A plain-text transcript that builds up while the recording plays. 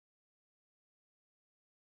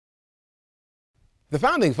The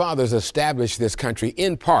Founding Fathers established this country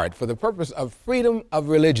in part for the purpose of freedom of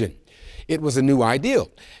religion. It was a new ideal.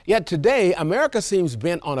 Yet today, America seems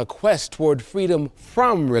bent on a quest toward freedom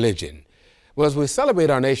from religion. Well, as we celebrate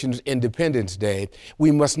our nation's Independence Day,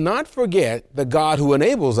 we must not forget the God who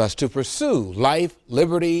enables us to pursue life,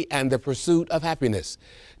 liberty, and the pursuit of happiness.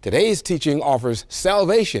 Today's teaching offers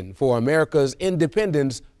salvation for America's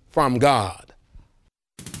independence from God.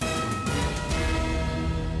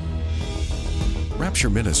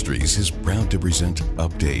 Rapture Ministries is proud to present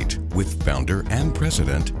Update with founder and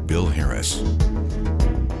president Bill Harris.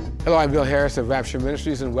 Hello, I'm Bill Harris of Rapture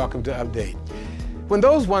Ministries, and welcome to Update. When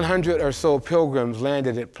those 100 or so pilgrims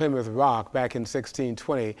landed at Plymouth Rock back in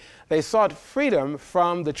 1620, they sought freedom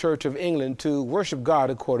from the Church of England to worship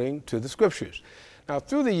God according to the Scriptures. Now,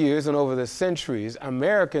 through the years and over the centuries,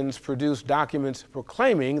 Americans produced documents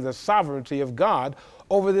proclaiming the sovereignty of God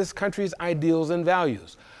over this country's ideals and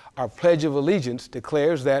values. Our Pledge of Allegiance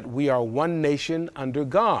declares that we are one nation under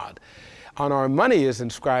God. On our money is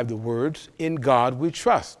inscribed the words, "In God we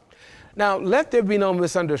trust." Now, let there be no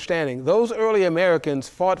misunderstanding. Those early Americans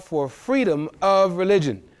fought for freedom of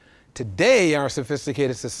religion. Today, our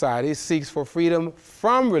sophisticated society seeks for freedom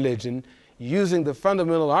from religion using the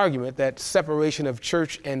fundamental argument that separation of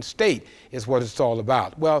church and state is what it's all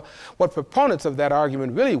about. Well, what proponents of that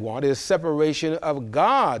argument really want is separation of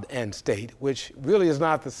God and state, which really is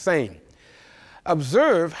not the same.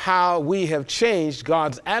 Observe how we have changed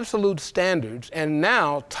God's absolute standards and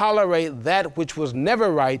now tolerate that which was never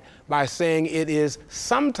right by saying it is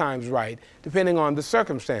sometimes right, depending on the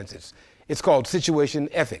circumstances. It's called situation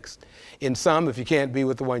ethics. In some, if you can't be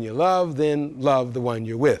with the one you love, then love the one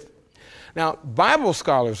you're with. Now, Bible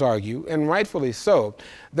scholars argue, and rightfully so,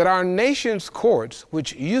 that our nation's courts,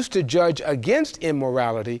 which used to judge against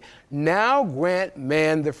immorality, now grant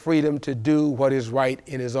man the freedom to do what is right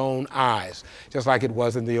in his own eyes, just like it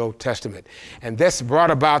was in the Old Testament. And this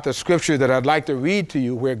brought about the scripture that I'd like to read to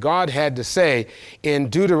you, where God had to say in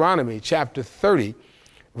Deuteronomy chapter 30,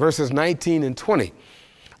 verses 19 and 20,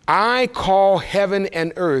 "I call heaven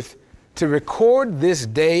and earth to record this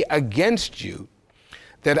day against you,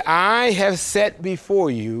 that I have set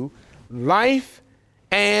before you life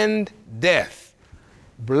and death,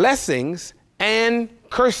 blessings and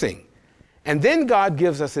cursing." And then God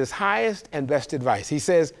gives us his highest and best advice. He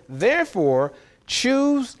says, "Therefore,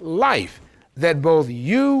 choose life, that both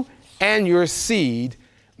you and your seed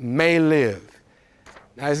may live."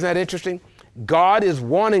 Now, isn't that interesting? God is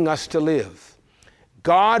wanting us to live.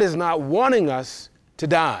 God is not wanting us to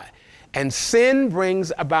die. And sin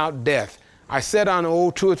brings about death. I said on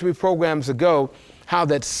 2 or 3 programs ago how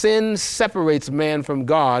that sin separates man from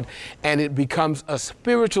God and it becomes a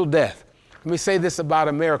spiritual death. Let me say this about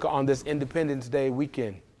America on this Independence Day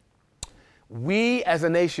weekend. We as a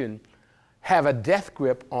nation have a death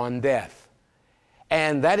grip on death.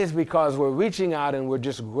 And that is because we're reaching out and we're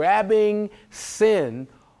just grabbing sin,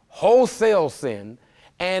 wholesale sin,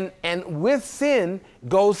 and with sin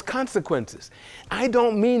goes consequences. I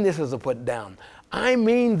don't mean this as a put down. I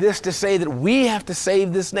mean this to say that we have to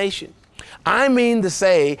save this nation. I mean to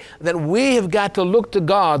say that we have got to look to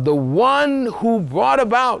God, the one who brought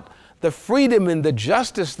about the freedom and the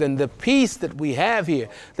justice and the peace that we have here,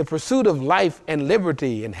 the pursuit of life and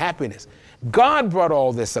liberty and happiness. God brought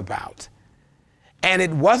all this about. And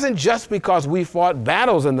it wasn't just because we fought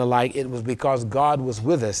battles and the like, it was because God was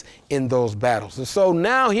with us in those battles. And so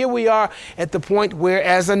now here we are at the point where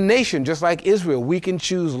as a nation, just like Israel, we can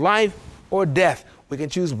choose life or death. We can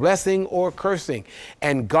choose blessing or cursing.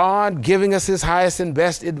 And God, giving us his highest and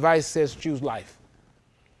best advice, says choose life.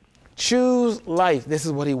 Choose life. This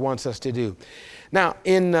is what he wants us to do. Now,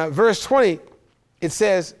 in verse 20, it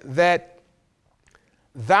says that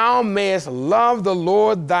thou mayest love the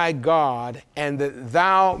Lord thy God, and that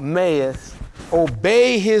thou mayest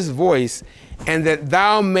obey his voice, and that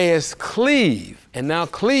thou mayest cleave. And now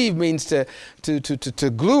cleave means to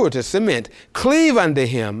glue or to cement. Cleave unto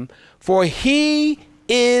him, for he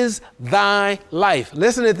is thy life.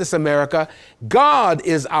 Listen to this, America. God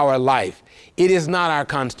is our life. It is not our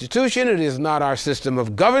constitution. It is not our system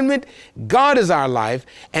of government. God is our life,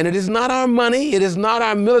 and it is not our money. It is not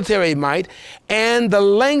our military might. And the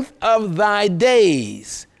length of thy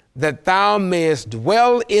days, that thou mayest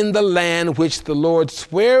dwell in the land which the Lord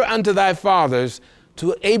sware unto thy fathers,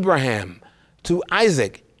 to Abraham, to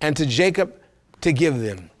Isaac, and to Jacob, to give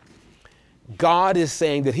them. God is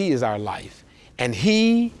saying that he is our life, and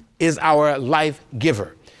he is our life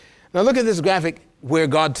giver. Now look at this graphic where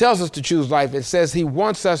God tells us to choose life. It says he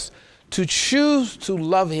wants us to choose to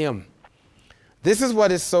love him. This is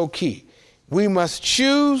what is so key. We must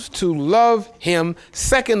choose to love him.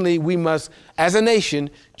 Secondly, we must, as a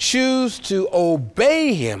nation, choose to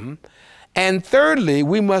obey him. And thirdly,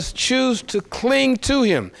 we must choose to cling to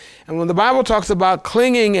him. And when the Bible talks about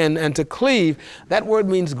clinging and to cleave, that word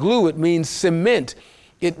means glue. It means cement.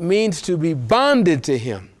 It means to be bonded to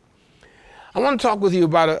him. I want to talk with you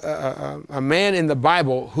about a man in the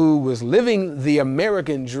Bible who was living the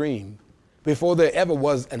American dream before there ever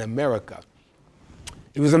was an America.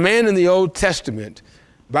 It was a man in the Old Testament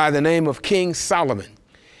by the name of King Solomon.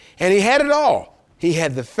 And he had it all. He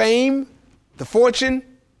had the fame, the fortune,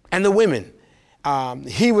 and the women.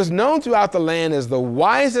 He was known throughout the land as the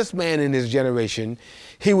wisest man in his generation.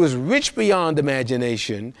 He was rich beyond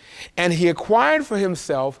imagination, and he acquired for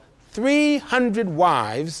himself 300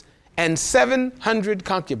 wives and 700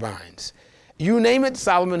 concubines. You name it,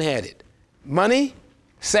 Solomon had it. Money,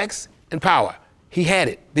 sex, and power. He had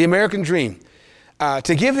it, the American dream.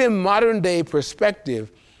 To give him modern day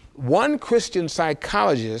perspective, one Christian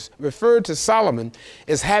psychologist referred to Solomon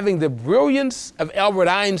as having the brilliance of Albert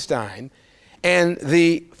Einstein and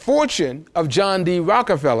the fortune of John D.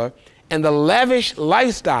 Rockefeller and the lavish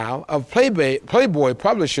lifestyle of Playboy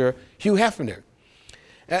publisher Hugh Hefner.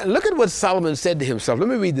 Look at what Solomon said to himself. Let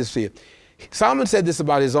me read this to you. Solomon said this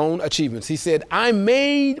about his own achievements. He said, "I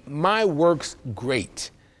made my works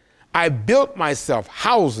great. I built myself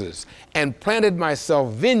houses and planted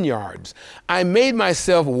myself vineyards. I made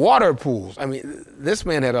myself water pools." I mean, this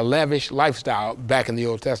man had a lavish lifestyle back in the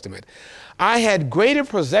Old Testament. "I had greater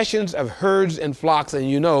possessions of herds and flocks," and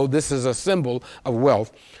you know this is a symbol of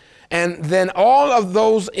wealth, "and then all of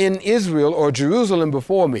those in Israel or Jerusalem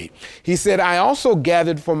before me." He said, "I also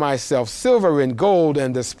gathered for myself silver and gold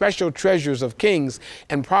and the special treasures of kings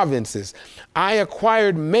and provinces. I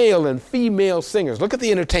acquired male and female singers." Look at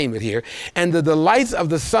the entertainment here. "And the delights of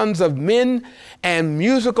the sons of men and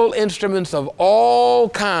musical instruments of all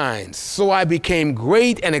kinds. So I became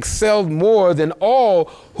great and excelled more than all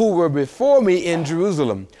who were before me in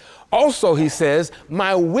Jerusalem. Also," he says,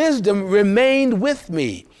 "my wisdom remained with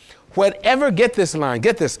me. Whatever," get this line,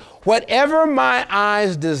 get this, "whatever my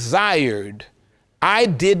eyes desired, I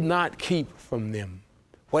did not keep from them."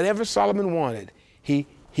 Whatever Solomon wanted, he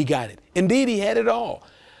got it. Indeed, he had it all.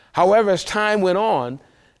 However, as time went on,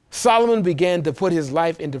 Solomon began to put his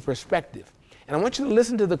life into perspective. And I want you to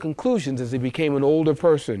listen to the conclusions as he became an older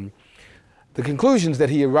person, the conclusions that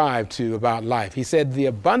he arrived to about life. He said, the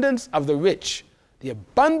abundance of the rich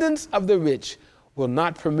will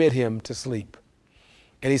not permit him to sleep.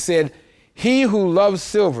 And he said, "He who loves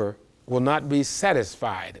silver will not be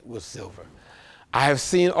satisfied with silver. I have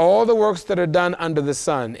seen all the works that are done under the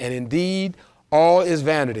sun, and indeed all is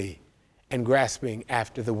vanity and grasping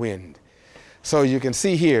after the wind." So you can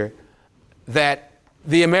see here that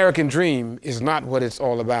the American dream is not what it's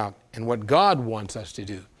all about. And what God wants us to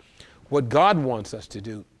do,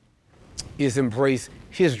 is embrace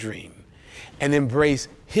his dream and embrace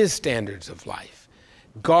his standards of life.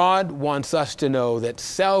 God wants us to know that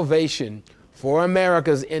salvation for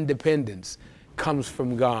America's independence comes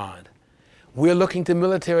from God. We're looking to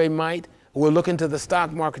military might. We're looking to the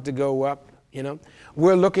stock market to go up.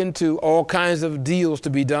 We're looking to all kinds of deals to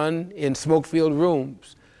be done in smoke-filled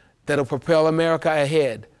rooms that'll propel America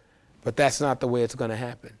ahead. But that's not the way it's going to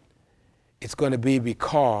happen. It's going to be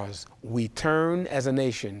because we turn as a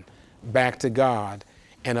nation back to God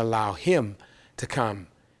and allow him to come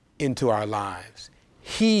into our lives.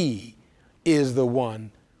 He is the one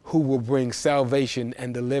who will bring salvation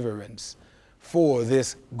and deliverance for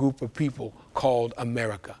this group of people called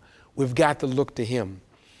America. We've got to look to him.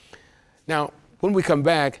 Now, when we come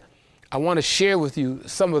back, I want to share with you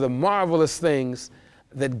some of the marvelous things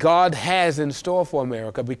that God has in store for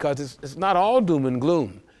America, because it's not all doom and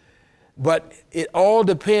gloom, but it all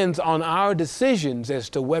depends on our decisions as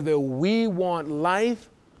to whether we want life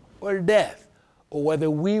or death, or whether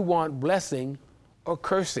we want blessing or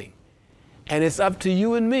cursing. And it's up to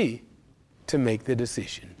you and me to make the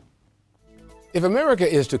decision. If America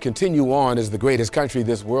is to continue on as the greatest country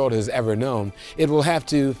this world has ever known, it will have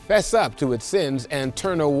to fess up to its sins and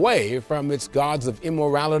turn away from its gods of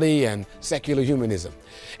immorality and secular humanism.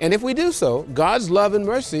 And if we do so, God's love and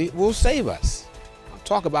mercy will save us. I'll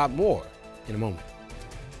talk about more in a moment.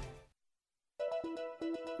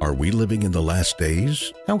 Are we living in the last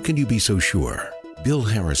days? How can you be so sure? Bill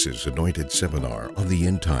Harris's Anointed Seminar on the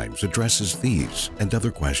End Times addresses these and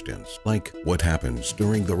other questions, like what happens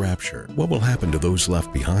during the rapture? What will happen to those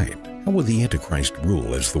left behind? How will the Antichrist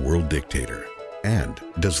rule as the world dictator? And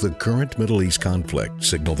does the current Middle East conflict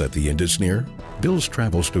signal that the end is near? Bill's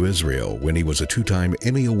travels to Israel when he was a two-time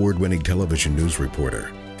Emmy Award-winning television news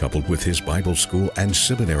reporter coupled with his Bible school and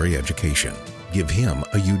seminary education, give him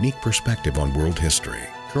a unique perspective on world history,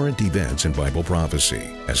 current events, and Bible prophecy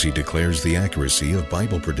as he declares the accuracy of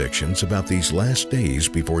Bible predictions about these last days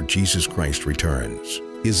before Jesus Christ returns.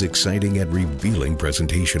 His exciting and revealing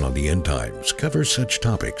presentation on the end times covers such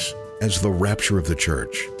topics as the rapture of the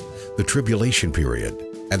church, the tribulation period,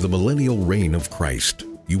 and the millennial reign of Christ.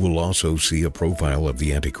 You will also see a profile of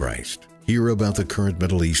the Antichrist. Hear about the current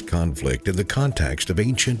Middle East conflict in the context of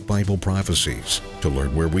ancient Bible prophecies to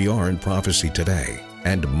learn where we are in prophecy today,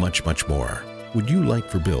 and much, much more. Would you like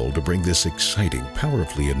for Bill to bring this exciting,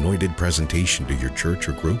 powerfully anointed presentation to your church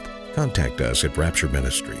or group? Contact us at Rapture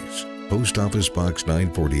Ministries, Post Office Box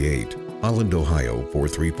 948, Holland, Ohio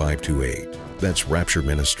 43528. That's Rapture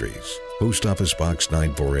Ministries, Post Office Box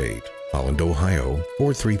 948, Holland, Ohio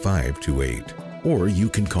 43528. Or you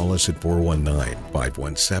can call us at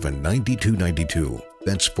 419-517-9292.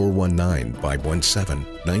 That's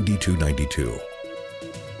 419-517-9292.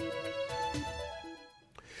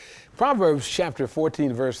 Proverbs chapter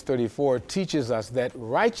 14, verse 34 teaches us that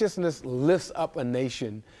righteousness lifts up a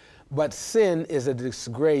nation, but sin is a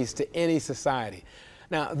disgrace to any society.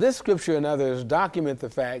 Now, this scripture and others document the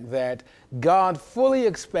fact that God fully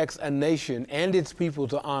expects a nation and its people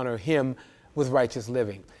to honor him with righteous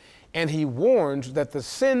living. And he warns that the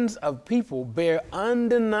sins of people bear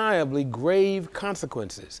undeniably grave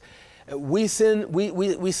consequences. We seem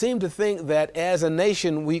to think that as a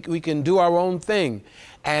nation we can do our own thing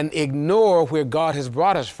and ignore where God has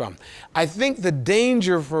brought us from. I think the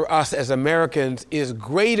danger for us as Americans is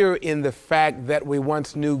greater in the fact that we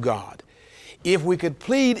once knew God. If we could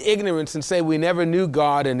plead ignorance and say we never knew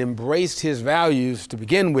God and embraced his values to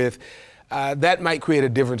begin with, that might create a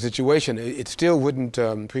different situation. It still wouldn't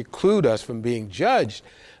preclude us from being judged.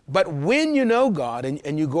 But when you know God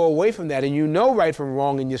and you go away from that and you know right from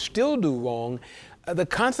wrong and you still do wrong, the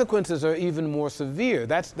consequences are even more severe.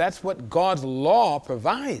 That's what God's law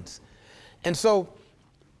provides. And so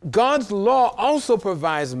God's law also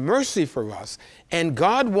provides mercy for us, and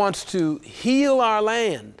God wants to heal our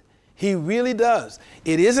land. He really does.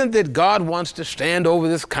 It isn't that God wants to stand over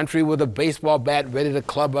this country with a baseball bat ready to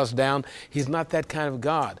club us down. He's not that kind of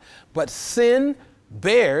God. But sin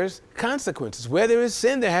bears consequences. Where there is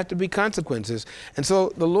sin, there have to be consequences. And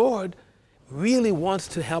so the Lord really wants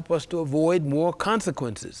to help us to avoid more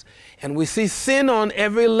consequences. And we see sin on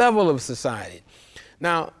every level of society.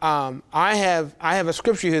 Now, I have a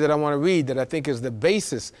scripture here that I want to read that I think is the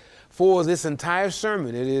basis for this entire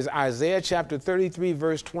sermon. It is Isaiah chapter 33,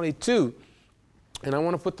 verse 22. And I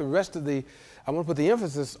want to put the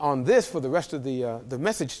emphasis on this for the rest of the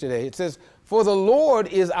message today. It says, "For the Lord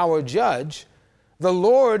is our judge, the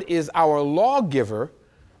Lord is our lawgiver,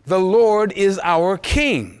 the Lord is our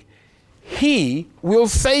king. He will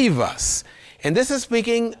save us." And this is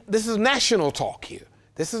national talk here.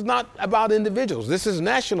 This is not about individuals. This is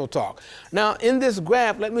national talk. Now, in this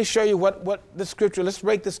graph, let me show you what the scripture, let's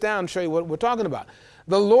break this down and show you what we're talking about.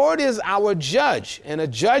 The Lord is our judge. And a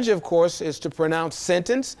judge, of course, is to pronounce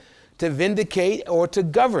sentence, to vindicate, or to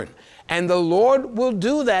govern. And the Lord will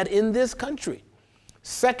do that in this country.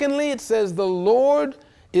 Secondly, it says the Lord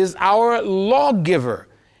is our lawgiver.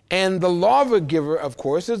 And the lawgiver, of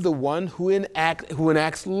course, is the one who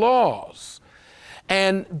enacts laws.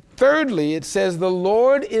 And thirdly, it says the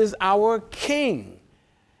Lord is our king,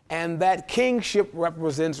 and that kingship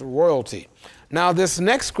represents royalty. Now, this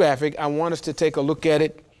next graphic, I want us to take a look at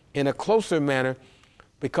it in a closer manner,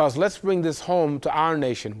 because let's bring this home to our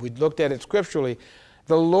nation. We looked at it scripturally.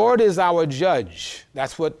 The Lord is our judge.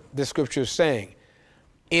 That's what the scripture is saying.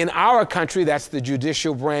 In our country, that's the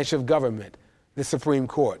judicial branch of government, the Supreme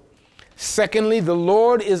Court. Secondly, the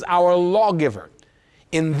Lord is our lawgiver.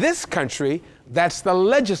 In this country, that's the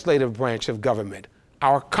legislative branch of government,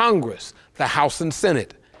 our Congress, the House and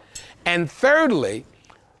Senate. And thirdly,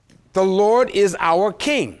 the Lord is our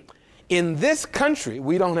king. In this country,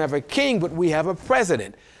 we don't have a king, but we have a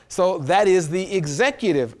president. So that is the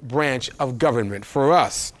executive branch of government for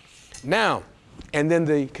us. Now, and then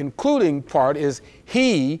the concluding part is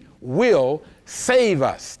he will save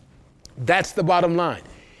us. That's the bottom line.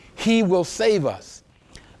 He will save us.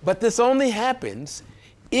 But this only happens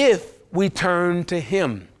if we turn to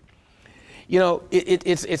him. You know,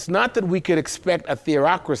 it's not that we could expect a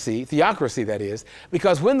theocracy that is,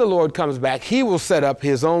 because when the Lord comes back, he will set up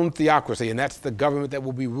his own theocracy, and that's the government that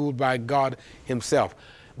will be ruled by God himself.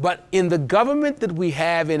 But in the government that we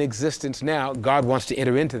have in existence now, God wants to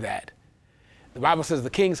enter into that. The Bible says the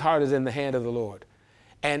king's heart is in the hand of the Lord.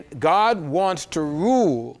 And God wants to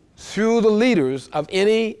rule through the leaders of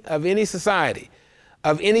any society,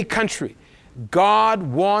 of any country. God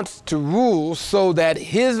wants to rule so that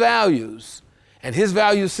his values and his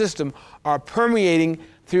value system are permeating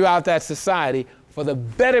throughout that society for the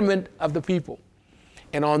betterment of the people.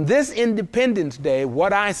 And on this Independence Day,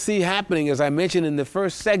 what I see happening, as I mentioned in the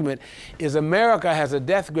first segment, is America has a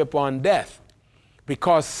death grip on death.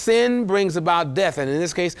 Because sin brings about death. And in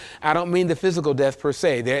this case, I don't mean the physical death per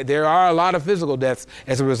se. There are a lot of physical deaths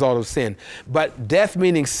as a result of sin. But death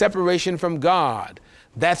meaning separation from God.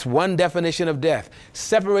 That's one definition of death.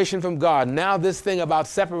 Separation from God. Now this thing about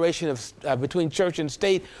separation of between church and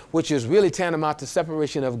state, which is really tantamount to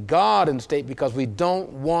separation of God and state because we don't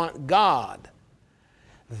want God.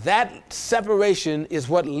 That separation is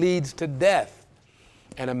what leads to death.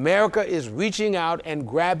 And America is reaching out and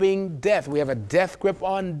grabbing death. We have a death grip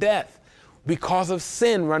on death because of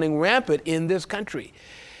sin running rampant in this country.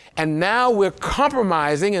 And now we're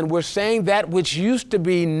compromising and we're saying that which used to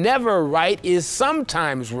be never right is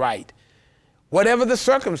sometimes right, whatever the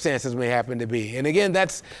circumstances may happen to be. And again,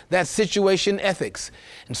 that's situation ethics.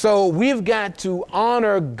 And so we've got to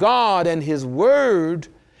honor God and his word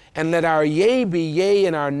and let our yea be yea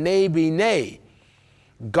and our nay be nay.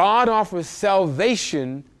 God offers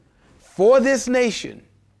salvation for this nation.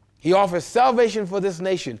 He offers salvation for this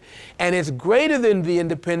nation. And it's greater than the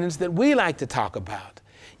independence that we like to talk about.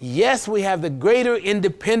 Yes, we have the greater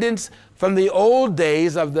independence from the old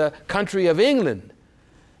days of the country of England.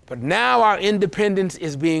 But now our independence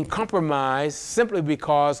is being compromised simply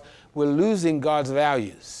because we're losing God's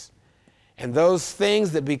values. And those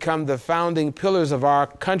things that become the founding pillars of our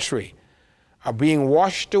country are being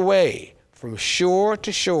washed away from shore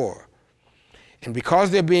to shore. And because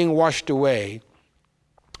they're being washed away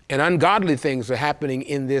and ungodly things are happening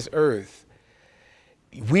in this earth,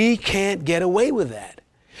 we can't get away with that.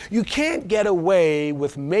 You can't get away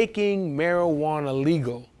with making marijuana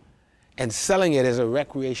legal and selling it as a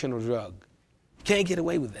recreational drug. You can't get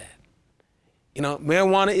away with that. You know,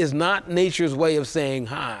 marijuana is not nature's way of saying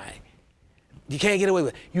hi. You can't get away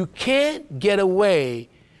with it. You can't get away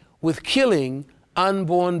with killing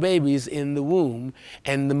unborn babies in the womb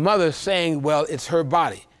and the mother saying, well, it's her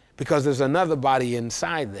body, because there's another body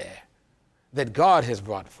inside there that God has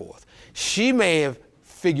brought forth. She may have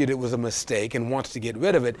figured it was a mistake and wants to get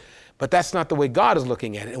rid of it, but that's not the way God is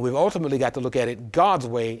looking at it. And we've ultimately got to look at it God's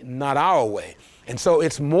way, not our way. And so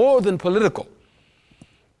it's more than political.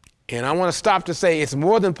 And I want to stop to say it's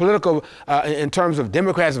more than political in terms of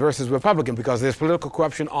Democrats versus Republicans, because there's political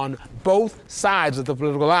corruption on both sides of the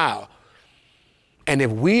political aisle. And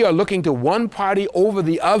if we are looking to one party over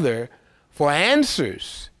the other for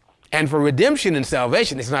answers and for redemption and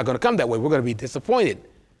salvation, it's not going to come that way. We're going to be disappointed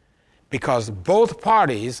because both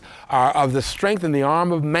parties are of the strength and the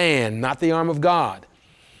arm of man, not the arm of God.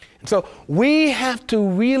 And so we have to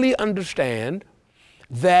really understand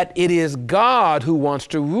that it is God who wants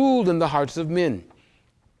to rule in the hearts of men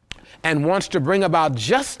and wants to bring about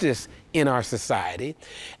justice in our society,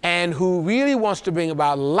 and who really wants to bring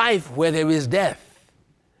about life where there is death.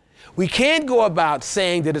 We can't go about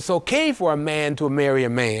saying that it's okay for a man to marry a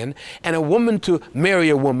man and a woman to marry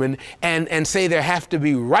a woman and say there have to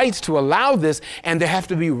be rights to allow this and there have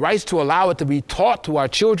to be rights to allow it to be taught to our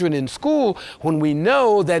children in school when we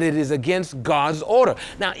know that it is against God's order.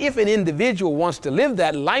 Now, if an individual wants to live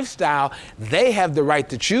that lifestyle, they have the right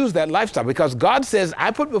to choose that lifestyle, because God says,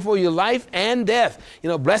 I put before you life and death,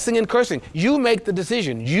 blessing and cursing. You make the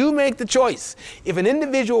decision. You make the choice. If an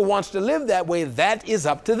individual wants to live that way, that is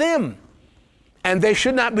up to them. And they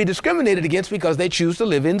should not be discriminated against because they choose to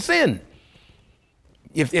live in sin.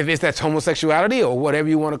 If that's homosexuality or whatever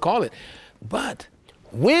you want to call it. But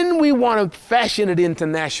when we want to fashion it into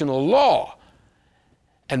national law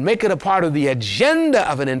and make it a part of the agenda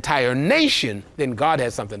of an entire nation, then God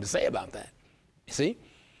has something to say about that. You see?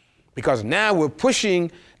 Because now we're pushing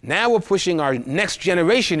our next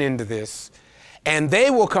generation into this. And they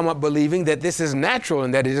will come up believing that this is natural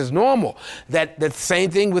and that it is normal. That the same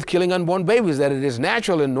thing with killing unborn babies, that it is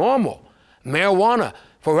natural and normal. Marijuana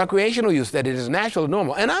for recreational use, that it is natural and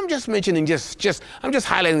normal. And I'm just mentioning, I'm just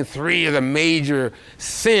highlighting three of the major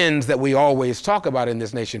sins that we always talk about in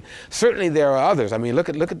this nation. Certainly there are others. I mean, look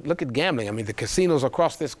at gambling. I mean, the casinos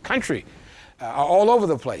across this country are all over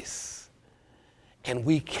the place. And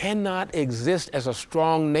we cannot exist as a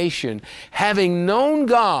strong nation having known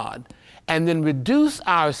God and then reduce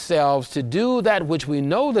ourselves to do that which we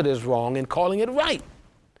know that is wrong and calling it right,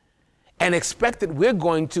 and expect that we're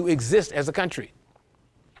going to exist as a country.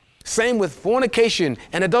 Same with fornication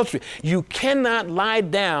and adultery. You cannot lie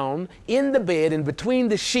down in the bed and between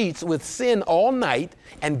the sheets with sin all night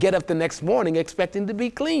and get up the next morning expecting to be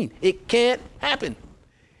clean. It can't happen.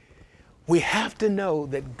 We have to know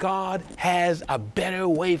that God has a better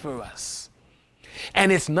way for us. And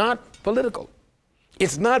it's not political.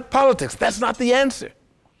 It's not politics. That's not the answer.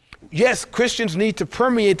 Yes, Christians need to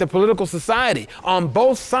permeate the political society on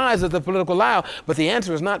both sides of the political aisle, but the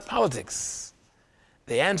answer is not politics.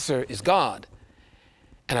 The answer is God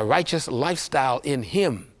and a righteous lifestyle in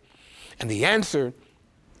Him. And the answer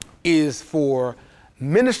is for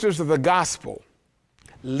ministers of the gospel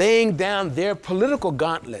laying down their political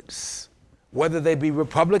gauntlets, whether they be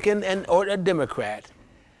Republican or a Democrat,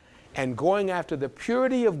 and going after the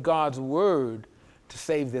purity of God's word to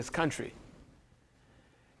save this country.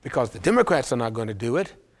 Because the Democrats are not going to do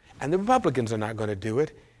it, and the Republicans are not going to do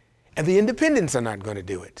it, and the independents are not going to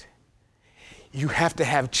do it. You have to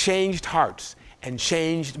have changed hearts and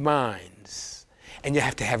changed minds. And you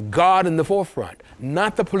have to have God in the forefront,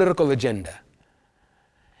 not the political agenda.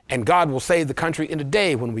 And God will save the country in a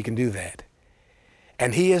day when we can do that.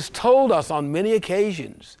 And He has told us on many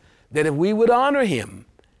occasions that if we would honor Him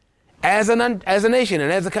as a nation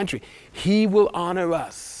and as a country, He will honor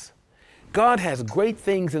us. God has great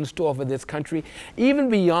things in store for this country, even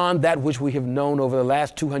beyond that which we have known over the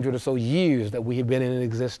last 200 or so years that we have been in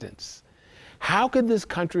existence. How could this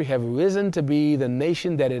country have risen to be the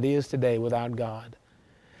nation that it is today without God?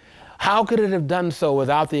 How could it have done so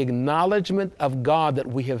without the acknowledgement of God that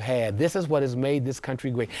we have had? This is what has made this country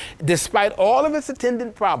great. Despite all of its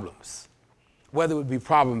attendant problems, whether it be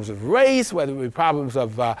problems of race, whether it be problems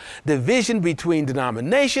of division between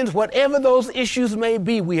denominations, whatever those issues may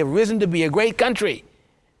be, we have risen to be a great country.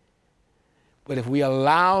 But if we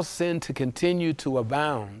allow sin to continue to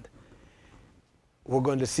abound, we're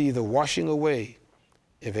going to see the washing away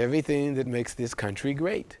of everything that makes this country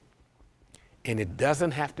great. And it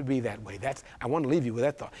doesn't have to be that way. I want to leave you with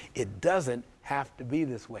that thought. It doesn't have to be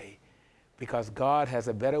this way, because God has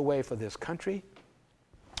a better way for this country,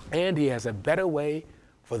 and He has a better way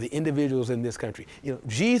for the individuals in this country. You know,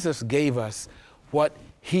 Jesus gave us what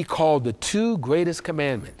He called the 2 greatest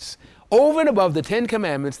commandments. Over and above the 10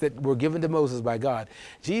 commandments that were given to Moses by God,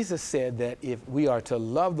 Jesus said that if we are to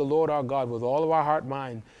love the Lord our God with all of our heart,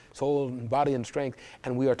 mind, soul, and body and strength,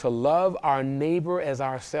 and we are to love our neighbor as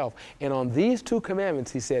ourselves. And on these 2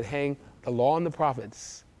 commandments, He said, hang the law and the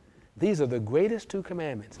prophets. These are the greatest 2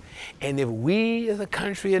 commandments. And if we as a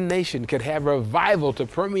country and nation could have revival to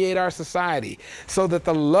permeate our society so that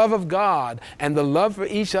the love of God and the love for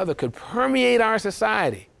each other could permeate our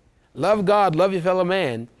society, love God, love your fellow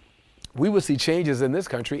man, we would see changes in this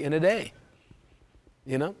country in a day.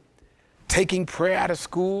 You know, taking prayer out of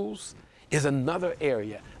schools is another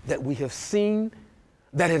area that we have seen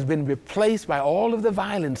that has been replaced by all of the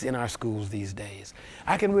violence in our schools these days.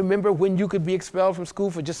 I can remember when you could be expelled from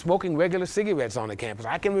school for just smoking regular cigarettes on the campus.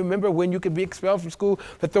 I can remember when you could be expelled from school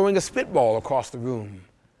for throwing a spitball across the room.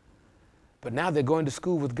 But now they're going to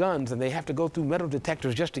school with guns, and they have to go through metal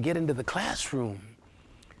detectors just to get into the classroom.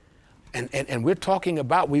 And we're talking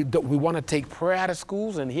about, we want to take prayer out of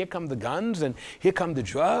schools, and here come the guns, and here come the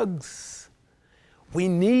drugs. We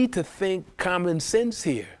need to think common sense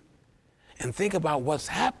here and think about what's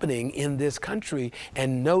happening in this country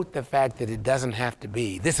and note the fact that it doesn't have to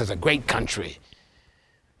be. This is a great country.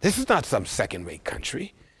 This is not some second-rate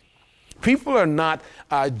country. People are not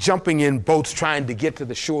jumping in boats trying to get to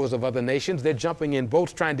the shores of other nations. They're jumping in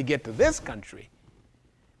boats trying to get to this country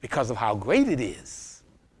because of how great it is.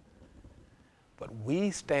 But we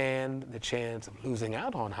stand the chance of losing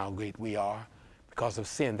out on how great we are because of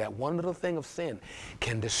sin. That one little thing of sin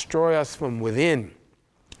can destroy us from within.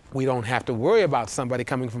 We don't have to worry about somebody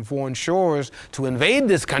coming from foreign shores to invade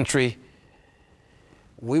this country.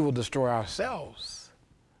 We will destroy ourselves.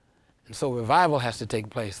 And so revival has to take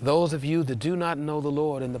place. Those of you that do not know the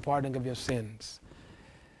Lord and the pardoning of your sins,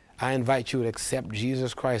 I invite you to accept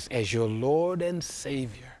Jesus Christ as your Lord and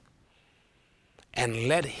Savior, and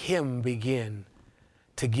let Him begin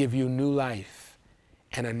to give you new life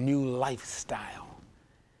and a new lifestyle.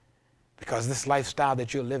 Because this lifestyle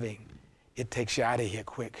that you're living, it takes you out of here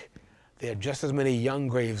quick. There are just as many young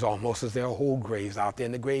graves almost as there are old graves out there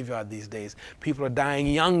in the graveyard these days. People are dying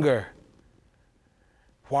younger.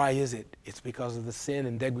 Why is it? It's because of the sin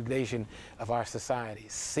and degradation of our society.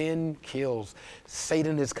 Sin kills.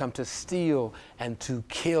 Satan has come to steal and to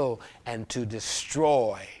kill and to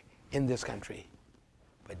destroy in this country.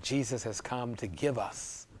 But Jesus has come to give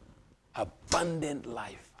us abundant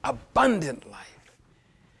life, abundant life.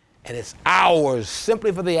 And it's ours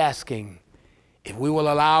simply for the asking, if we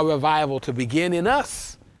will allow revival to begin in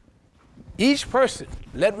us. Each person,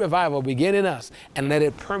 let revival begin in us and let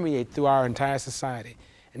it permeate through our entire society.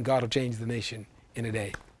 And God will change the nation in a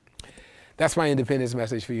day. That's my independence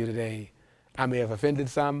message for you today. I may have offended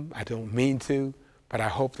some. I don't mean to, but I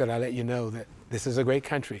hope that I let you know that this is a great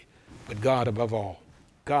country, but God above all.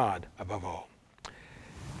 God above all.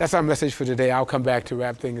 That's our message for today. I'll come back to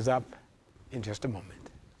wrap things up in just a moment.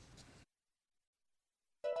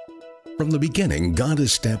 From the beginning, God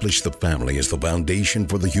established the family as the foundation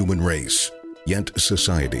for the human race. Yet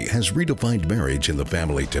society has redefined marriage in the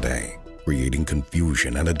family today, creating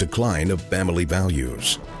confusion and a decline of family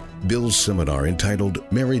values. Bill's seminar entitled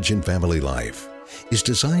Marriage and Family Life is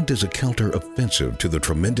designed as a counter-offensive to the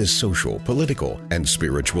tremendous social, political, and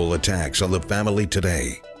spiritual attacks on the family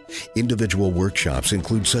today. Individual workshops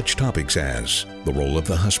include such topics as the role of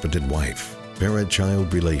the husband and wife,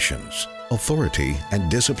 parent-child relations, authority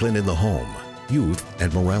and discipline in the home, youth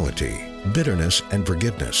and morality, bitterness and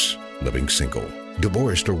forgiveness, living single,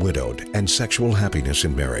 divorced or widowed, and sexual happiness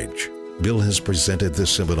in marriage. Bill has presented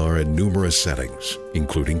this seminar in numerous settings,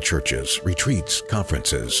 including churches, retreats,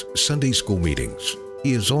 conferences, Sunday school meetings.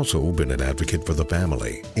 He has also been an advocate for the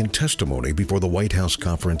family in testimony before the White House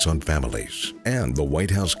Conference on Families and the White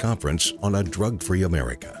House Conference on a Drug-Free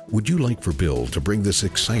America. Would you like for Bill to bring this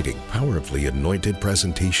exciting, powerfully anointed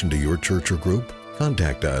presentation to your church or group?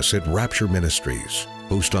 Contact us at Rapture Ministries,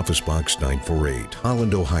 Post Office Box 948,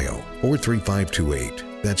 Holland, Ohio, 43528.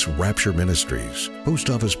 That's Rapture Ministries, Post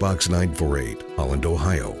Office Box 948, Holland,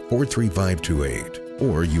 Ohio, 43528.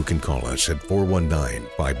 Or you can call us at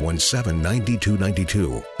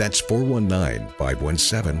 419-517-9292. That's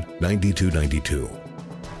 419-517-9292.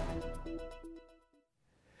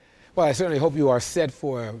 Well, I certainly hope you are set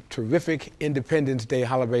for a terrific Independence Day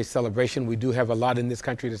holiday celebration. We do have a lot in this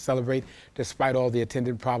country to celebrate despite all the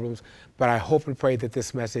attendant problems, but I hope and pray that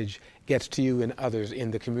this message gets to you and others in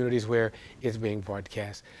the communities where it's being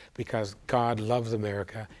broadcast, because God loves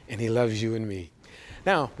America and He loves you and me.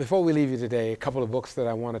 Now, before we leave you today, a couple of books that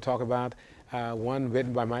I want to talk about. One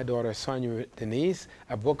written by my daughter, Sonia Denise,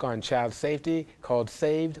 a book on child safety called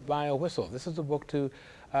Saved by a Whistle. This is a book to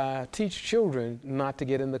teach children not to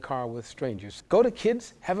get in the car with strangers. Go to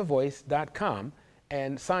kidshaveavoice.com,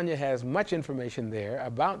 and Sonia has much information there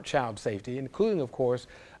about child safety, including, of course,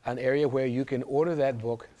 an area where you can order that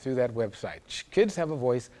book through that website,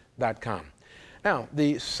 kidshaveavoice.com. Now,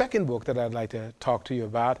 the second book that I'd like to talk to you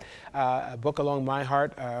about, a book along my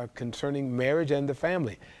heart concerning marriage and the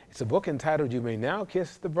family. It's a book entitled You May Now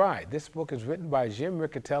Kiss the Bride. This book is written by Jim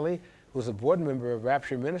Riccatelli, who's a board member of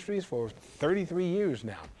Rapture Ministries for 33 years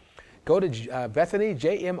now. Go to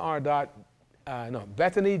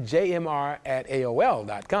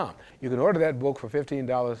BethanyJMR@AOL.com. You can order that book for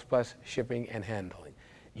 $15 plus shipping and handling.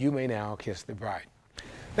 You May Now Kiss the Bride.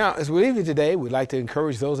 Now, as we leave you today, we'd like to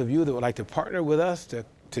encourage those of you that would like to partner with us to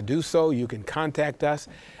do so. You can contact us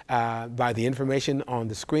by the information on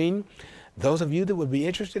the screen. Those of you that would be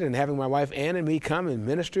interested in having my wife Ann and me come and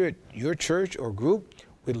minister at your church or group,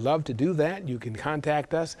 we'd love to do that. You can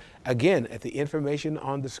contact us, again, at the information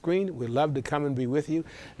on the screen. We'd love to come and be with you.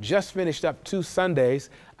 Just finished up 2 Sundays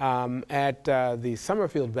at the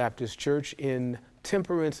Summerfield Baptist Church in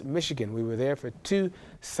Temperance, Michigan. We were there for 2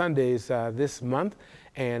 Sundays this month,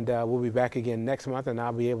 and we'll be back again next month, and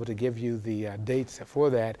I'll be able to give you the dates for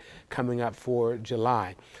that coming up for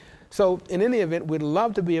July. So in any event, we'd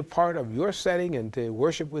love to be a part of your setting and to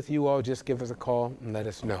worship with you all. Just give us a call and let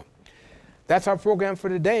us know. That's our program for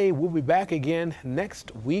today. We'll be back again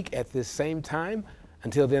next week at this same time.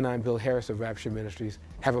 Until then, I'm Bill Harris of Rapture Ministries.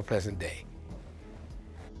 Have a pleasant day.